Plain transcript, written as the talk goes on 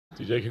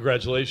TJ,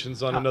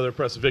 congratulations on another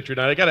impressive victory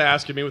tonight. I got to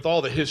ask you, I mean, with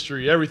all the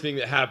history, everything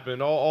that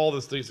happened, all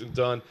this things been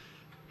done,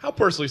 how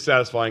personally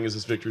satisfying is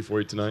this victory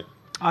for you tonight?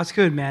 Oh, it's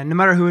good, man. No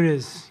matter who it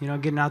is,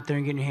 getting out there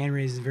and getting your hand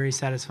raised is very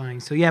satisfying.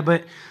 So, yeah,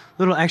 but a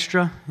little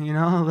extra, a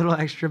little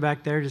extra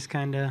back there, just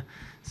kind of,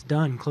 it's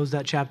done. Close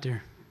that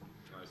chapter.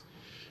 Nice.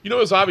 It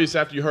was obvious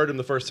after you heard him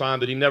the first time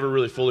that he never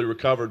really fully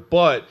recovered,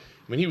 but,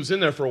 I mean, he was in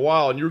there for a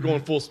while, and you were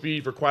going full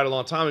speed for quite a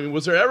long time. I mean,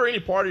 was there ever any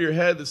part of your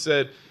head that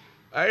said,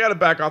 I got to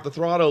back off the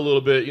throttle a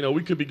little bit.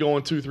 We could be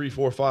going 2, 3,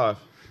 4, 5.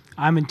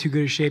 I'm in too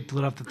good a shape to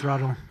let off the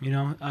throttle. He's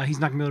not going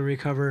to be able to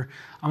recover.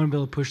 I'm going to be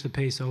able to push the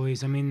pace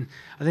always. I mean,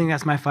 I think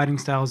that's my fighting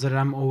style is that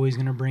I'm always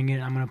going to bring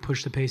it. I'm going to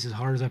push the pace as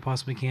hard as I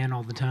possibly can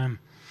all the time.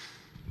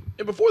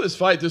 And before this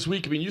fight this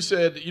week, I mean, you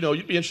said, you'd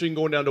be interested in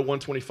going down to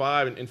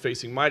 125 and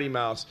facing Mighty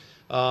Mouse.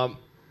 Now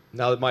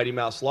that Mighty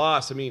Mouse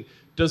lost, I mean,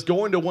 does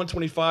going to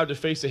 125 to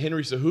face a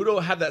Henry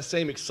Cejudo have that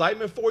same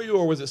excitement for you,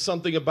 or was it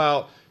something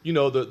about,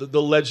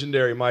 the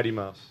legendary Mighty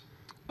Mouse?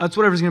 That's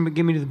whatever's going to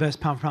get me to the best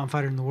pound-for-pound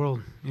fighter in the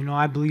world.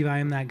 I believe I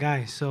am that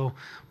guy. So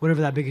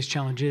whatever that biggest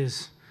challenge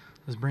is,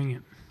 let's bring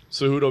it.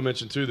 Cejudo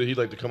mentioned, too, that he'd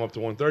like to come up to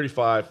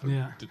 135.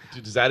 Yeah.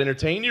 Does that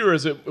entertain you, or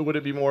would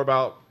it be more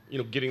about,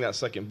 getting that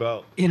second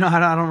belt? I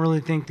don't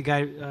really think the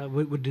guy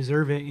would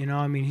deserve it.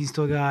 I mean, he's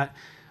still got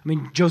 – I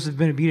mean, Joseph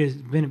Benavidez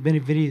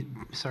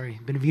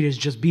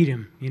just beat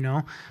him,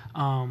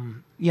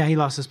 Yeah, he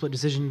lost a split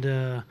decision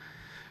to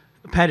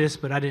Pettis,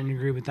 but I didn't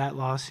agree with that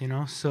loss,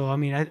 So, I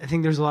mean, I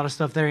think there's a lot of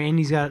stuff there, and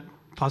he's got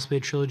possibly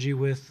a trilogy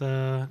with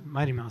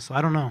Mighty Mouse. So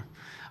I don't know.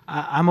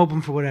 I'm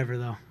open for whatever,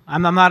 though.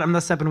 I'm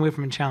not stepping away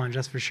from a challenge,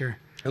 that's for sure.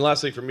 And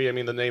last thing for me, I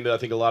mean, the name that I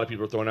think a lot of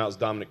people are throwing out is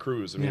Dominic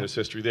Cruz. I mean, there's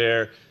history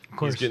there. Of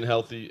course. He's getting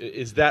healthy.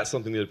 Is that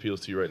something that appeals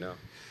to you right now?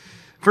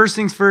 First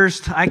things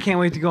first, I can't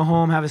wait to go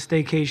home, have a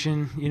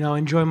staycation,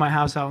 enjoy my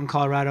house out in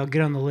Colorado,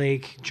 get on the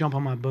lake, jump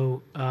on my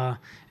boat,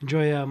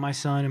 enjoy my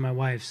son and my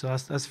wife. So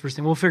that's the first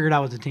thing. We'll figure it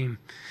out with the team.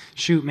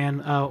 Shoot, man.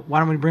 Why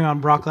don't we bring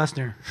on Brock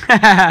Lesnar?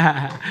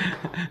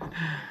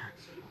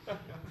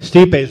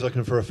 Stipe's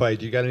looking for a fight.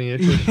 Do you got any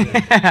interest in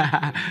it?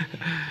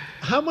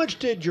 How much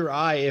did your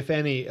eye, if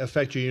any,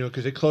 affect you?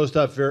 Because it closed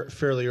up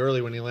fairly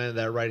early when he landed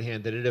that right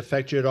hand. Did it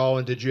affect you at all,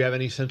 and did you have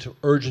any sense of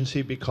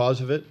urgency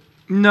because of it?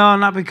 No,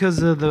 not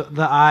because of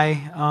the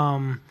eye.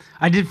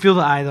 I did feel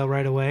the eye, though,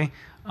 right away.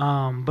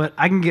 But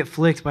I can get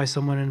flicked by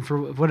someone, and for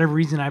whatever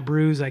reason I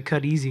bruise, I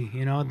cut easy.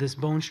 This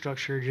bone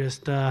structure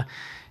just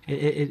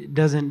it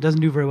doesn't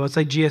do very well. It's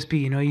like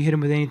GSP. You hit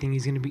him with anything,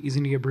 he's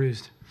gonna get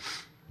bruised.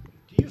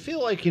 Do you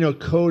feel like,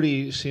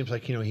 Cody seems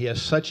like, he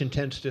has such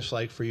intense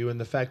dislike for you, and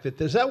the fact that,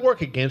 does that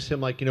work against him?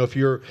 Like, if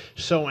you're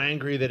so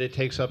angry that it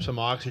takes up some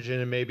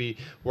oxygen and maybe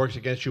works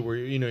against you where,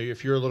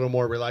 if you're a little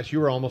more relaxed, you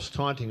were almost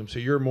taunting him, so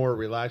you're more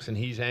relaxed and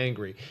he's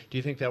angry. Do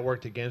you think that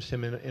worked against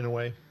him in a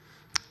way?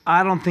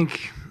 I don't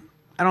think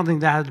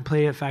that had to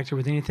play a factor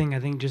with anything.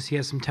 I think just he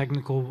has some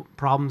technical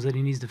problems that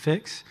he needs to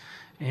fix.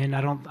 And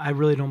I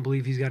really don't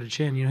believe he's got a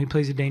chin. He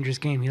plays a dangerous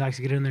game. He likes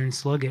to get in there and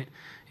slug it.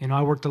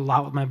 I worked a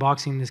lot with my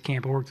boxing in this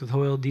camp. I worked with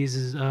Joel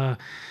Diaz's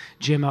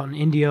gym out in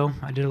Indio.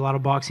 I did a lot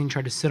of boxing,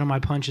 tried to sit on my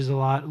punches a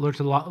lot. Worked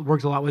a lot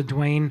with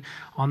Dwayne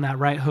on that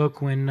right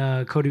hook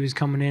when Cody was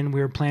coming in.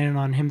 We were planning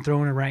on him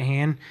throwing a right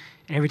hand.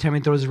 And every time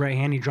he throws his right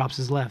hand, he drops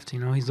his left.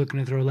 He's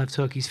looking to throw a left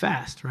hook. He's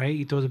fast, right?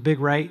 He throws a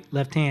big right,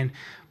 left hand,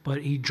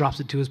 but he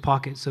drops it to his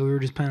pocket. So we were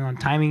just planning on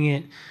timing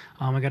it.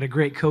 I got a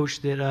great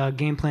coach that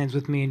game plans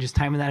with me and just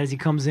timing that as he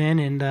comes in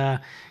and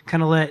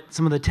kind of let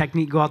some of the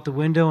technique go out the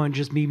window and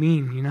just be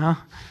mean, I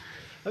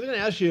was going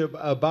to ask you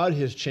about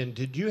his chin.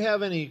 Did you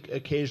have any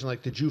occasion,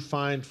 did you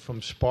find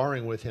from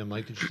sparring with him,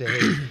 did you say,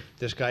 hey,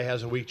 this guy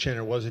has a weak chin,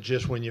 or was it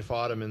just when you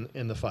fought him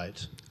in the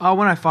fights?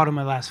 When I fought him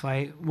my last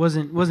fight,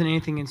 wasn't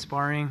anything in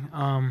sparring.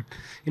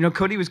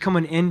 Cody was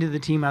coming into the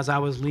team as I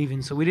was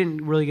leaving, so we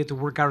didn't really get to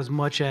work out as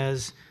much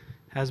as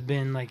has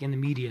been in the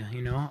media,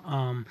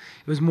 It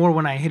was more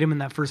when I hit him in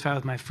that first fight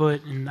with my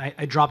foot and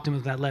I dropped him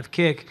with that left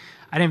kick.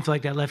 I didn't feel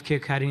like that left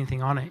kick had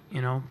anything on it,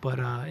 but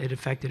it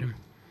affected him.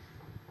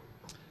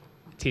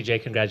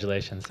 TJ,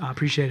 congratulations. I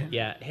appreciate it.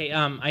 Yeah. Hey,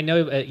 I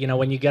know,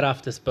 when you get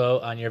off this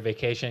boat on your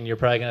vacation, you're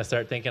probably going to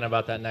start thinking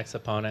about that next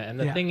opponent. And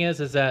the thing is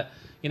that,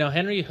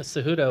 Henry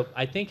Cejudo,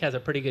 I think, has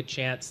a pretty good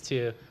chance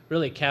to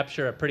really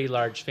capture a pretty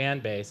large fan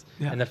base.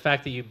 Yeah. And the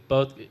fact that you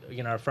both,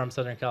 are from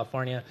Southern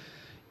California,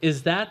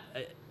 is that,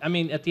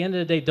 at the end of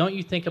the day, don't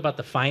you think about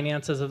the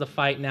finances of the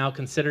fight now,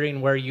 considering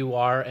where you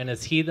are? And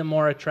is he the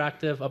more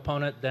attractive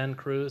opponent than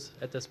Cruz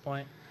at this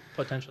point,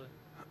 potentially?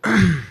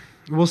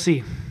 We'll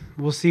see.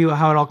 We'll see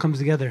how it all comes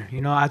together.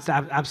 That's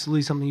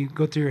absolutely something you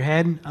go through your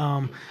head.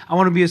 I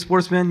want to be a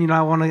sportsman.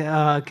 I want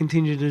to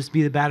continue to just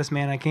be the baddest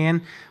man I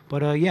can.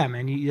 But, yeah,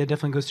 man, that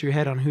definitely goes through your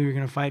head on who you're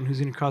going to fight and who's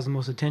going to cause the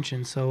most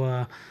attention. So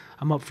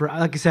I'm up for,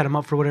 like I said, I'm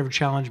up for whatever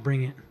challenge,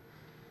 bring it.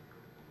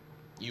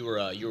 You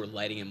were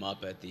lighting him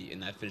up in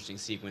that finishing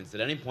sequence.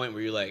 At any point were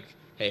you like,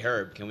 "Hey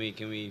Herb, can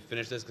we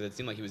finish this?" Because it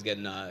seemed like he was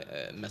getting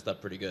messed up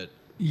pretty good.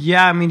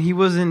 Yeah, he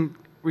wasn't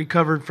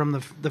recovered from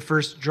the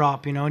first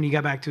drop, and he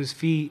got back to his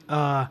feet.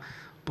 But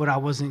I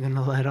wasn't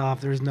gonna let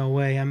off. There's no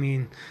way.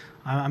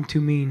 I'm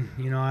too mean.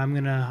 I'm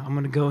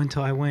gonna go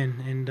until I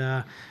win. And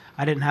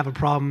I didn't have a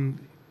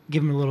problem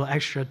giving him a little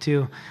extra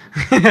too.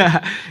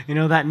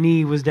 That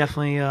knee was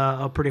definitely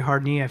a pretty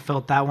hard knee. I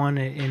felt that one,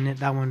 and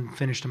that one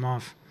finished him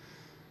off.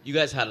 You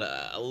guys had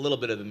a little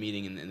bit of a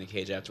meeting in the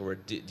cage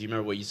afterward. Do you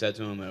remember what you said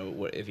to him,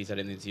 or if he said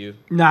anything to you?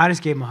 No, I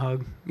just gave him a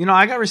hug.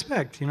 I got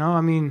respect.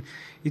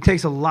 It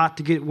takes a lot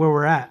to get where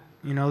we're at.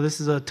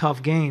 This is a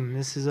tough game.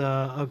 This is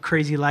a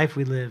crazy life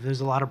we live. There's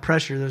a lot of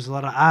pressure. There's a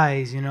lot of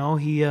eyes.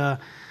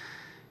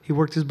 He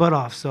worked his butt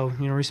off. So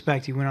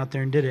respect. He went out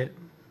there and did it.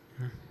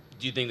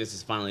 Do you think this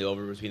is finally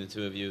over between the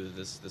two of you?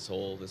 This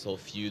whole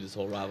feud, this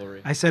whole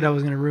rivalry. I said I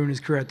was going to ruin his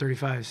career at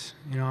 35s.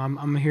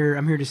 I'm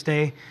here to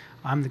stay.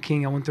 I'm the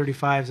king at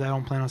 135s. I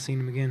don't plan on seeing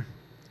him again.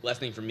 Last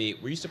thing for me,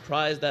 were you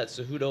surprised that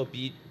Cejudo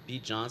beat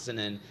Johnson?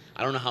 And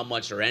I don't know how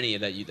much or any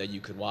of that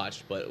you could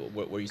watch, but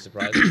were you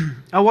surprised?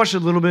 I watched a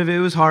little bit of it. It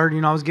was hard.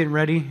 I was getting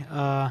ready,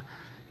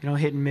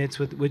 hitting mitts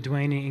with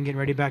Dwayne and getting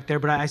ready back there.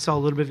 But I saw a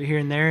little bit of it here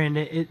and there, and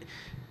it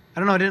I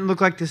don't know. It didn't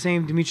look like the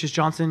same Demetrius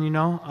Johnson,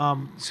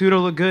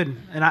 Cejudo looked good.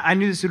 And I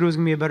knew that Cejudo was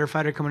going to be a better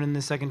fighter coming in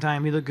the second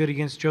time. He looked good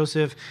against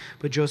Joseph,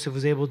 but Joseph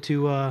was able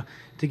to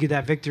get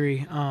that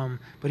victory.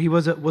 But he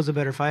was a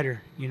better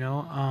fighter,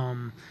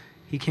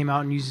 He came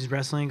out and used his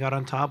wrestling, got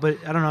on top. But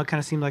I don't know. It kind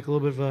of seemed like a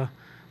little bit of a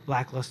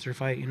lackluster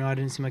fight. I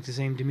didn't seem like the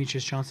same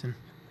Demetrius Johnson.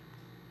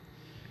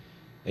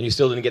 And you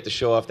still didn't get to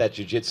show off that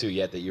jiu-jitsu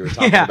yet that you were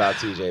talking about,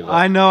 TJ. But.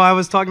 I know. I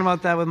was talking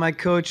about that with my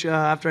coach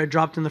after I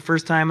dropped him the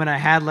first time, and I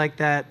had like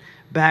that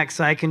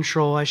backside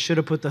control. I should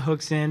have put the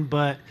hooks in,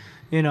 but,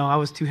 I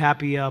was too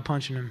happy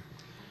punching him.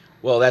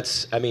 Well,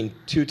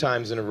 2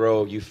 times in a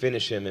row you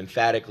finish him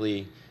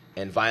emphatically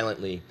and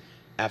violently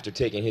after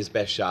taking his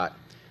best shot.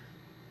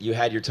 You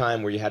had your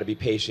time where you had to be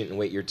patient and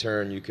wait your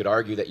turn. You could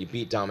argue that you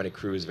beat Dominic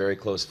Cruz, very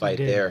close fight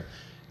there.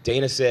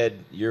 Dana said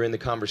you're in the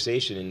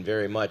conversation and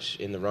very much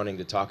in the running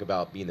to talk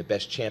about being the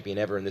best champion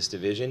ever in this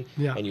division.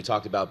 Yeah. And you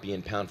talked about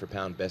being pound for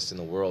pound best in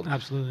the world.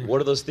 Absolutely. What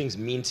do those things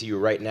mean to you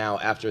right now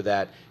after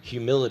that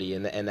humility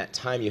and that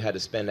time you had to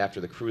spend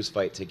after the Cruz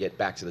fight to get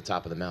back to the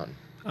top of the mountain?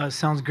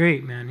 Sounds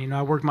great, man.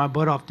 I worked my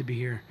butt off to be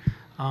here.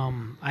 I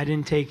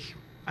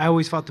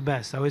always fought the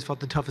best. I always fought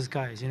the toughest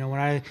guys. When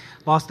I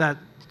lost that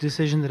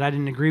decision that I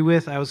didn't agree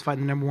with, I was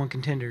fighting the #1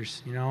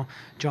 contenders,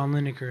 John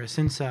Lineker,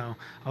 Sinsao.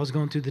 I was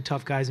going through the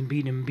tough guys and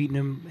beating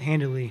them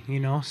handily,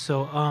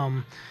 So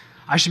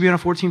I should be on a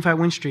 14-fight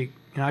win streak.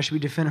 I should be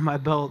defending my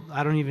belt.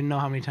 I don't even know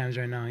how many times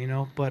right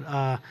now, But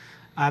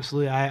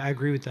absolutely, I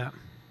agree with that.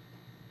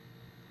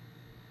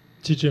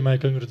 TJ, my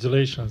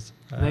congratulations.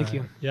 Thank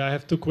you. Yeah, I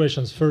have 2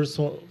 questions. First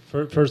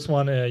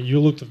one, you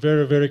looked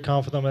very, very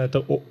confident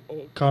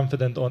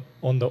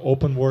on the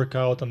open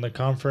workout and the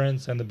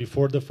conference and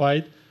before the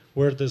fight.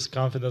 Where this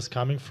confidence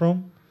coming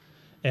from?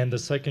 And the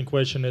second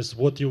question is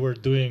what you were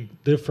doing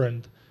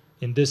different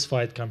in this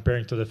fight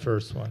comparing to the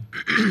first one.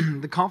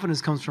 The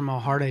confidence comes from how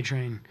hard I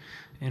train,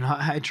 and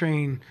I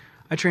train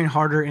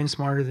harder and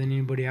smarter than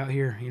anybody out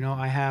here.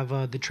 I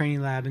have the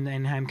training lab in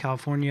Anaheim,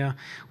 California,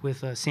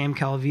 with Sam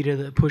Calavita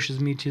that pushes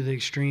me to the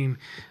extreme.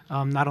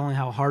 Not only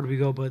how hard we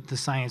go, but the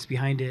science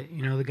behind it.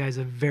 The guy's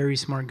a very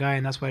smart guy,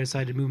 and that's why I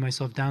decided to move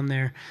myself down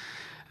there.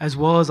 As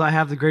well as I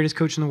have the greatest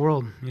coach in the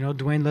world,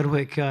 Dwayne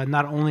Ludwig.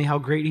 Not only how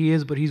great he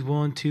is, but he's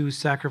willing to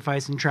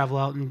sacrifice and travel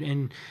out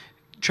and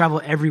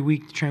travel every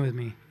week to train with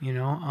me.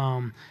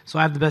 So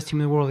I have the best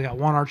team in the world. I got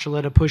Juan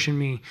Archuleta pushing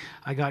me.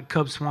 I got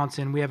Cub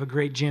Swanson. We have a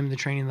great gym, the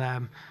training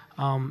lab.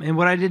 And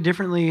what I did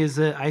differently is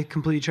that I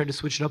completely tried to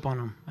switch it up on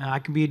him. I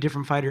can be a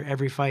different fighter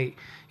every fight.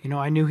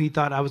 I knew he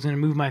thought I was going to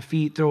move my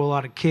feet, throw a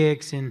lot of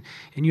kicks, and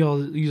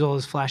use all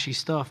this flashy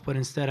stuff. But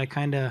instead, I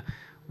kind of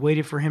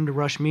waited for him to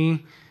rush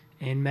me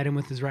and met him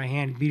with his right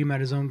hand, beat him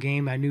at his own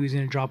game. I knew he was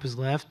going to drop his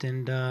left,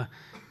 and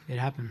it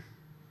happened.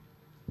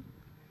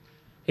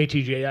 Hey,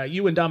 TJ,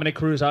 you and Dominic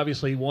Cruz,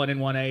 obviously 1 and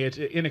 1A. It's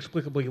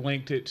inexplicably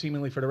linked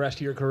seemingly for the rest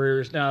of your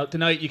careers. Now,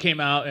 tonight you came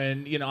out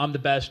and, I'm the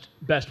best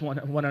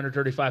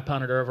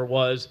 135-pounder there ever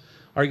was.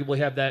 Arguably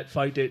have that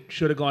fight that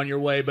should have gone your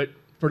way. But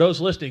for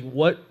those listening,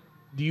 what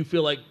do you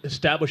feel like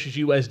establishes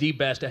you as the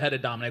best ahead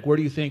of Dominic? Where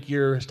do you think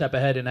you're a step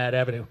ahead in that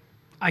avenue?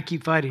 I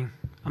keep fighting.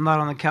 I'm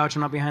not on the couch.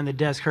 I'm not behind the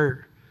desk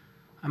hurt.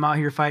 I'm out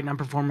here fighting. I'm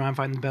performing. I'm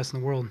fighting the best in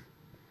the world.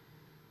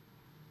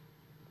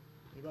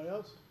 Anybody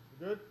else?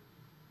 Good?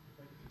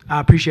 I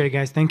appreciate it,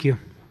 guys. Thank you.